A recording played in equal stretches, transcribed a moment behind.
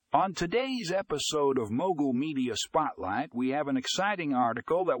On today's episode of Mogul Media Spotlight, we have an exciting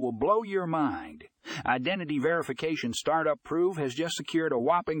article that will blow your mind. Identity verification startup Prove has just secured a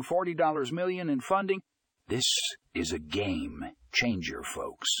whopping $40 million in funding. This is a game changer,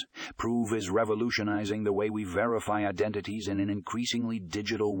 folks. Prove is revolutionizing the way we verify identities in an increasingly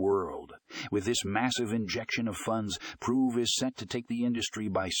digital world. With this massive injection of funds, Prove is set to take the industry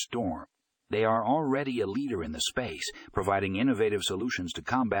by storm. They are already a leader in the space, providing innovative solutions to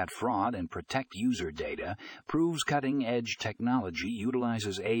combat fraud and protect user data. Prove's cutting-edge technology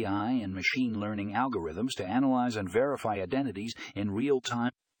utilizes AI and machine learning algorithms to analyze and verify identities in real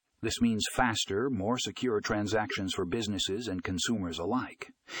time. This means faster, more secure transactions for businesses and consumers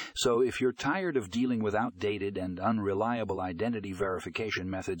alike. So if you're tired of dealing with outdated and unreliable identity verification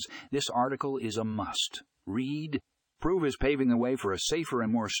methods, this article is a must. Read. Prove is paving the way for a safer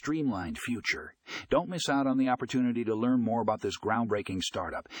and more streamlined future. Don't miss out on the opportunity to learn more about this groundbreaking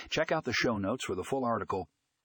startup. Check out the show notes for the full article.